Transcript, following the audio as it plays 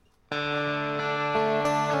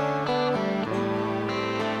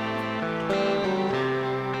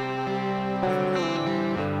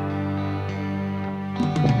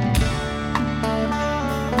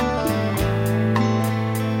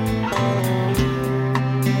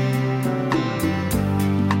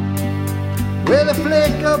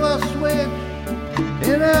flick of a switch,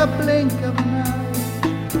 in a blink of an eye.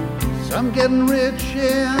 Some getting rich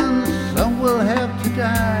and some will have to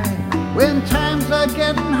die. When times are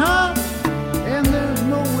getting hot and there's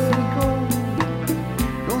nowhere to go,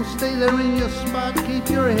 don't stay there in your spot, keep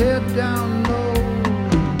your head down low.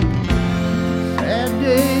 Sad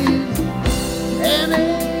days and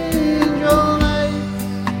angel nights,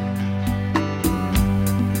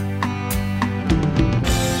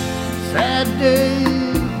 sad days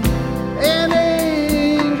and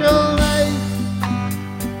angel nights.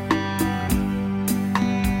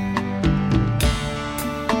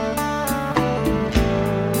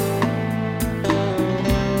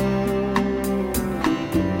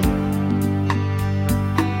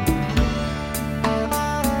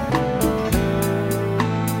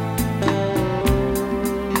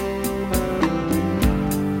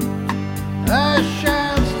 A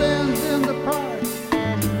child stands in the park,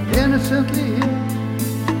 innocently here.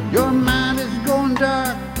 Your mind is going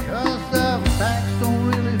dark, 'cause the facts don't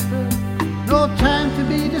really fit. No time to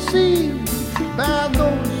be deceived by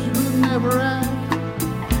those who never act.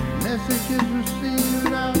 Messages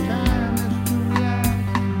received, our time is to react.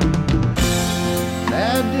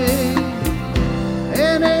 Bad days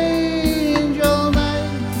and angel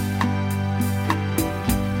nights,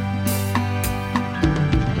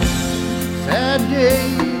 sad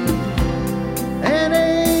days and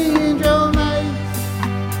angel nights.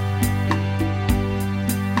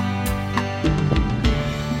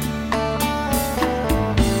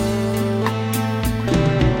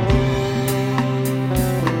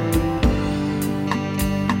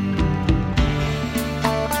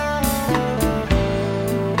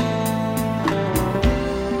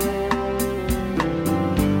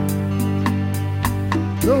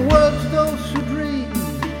 The words those who dream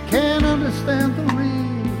can't understand the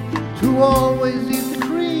real. To always eat the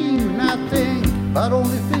cream, not think but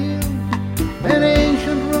only feel. An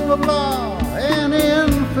ancient rule of law, an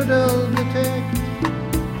infidel detect,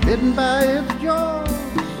 hidden by its jaws,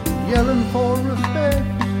 yelling for respect.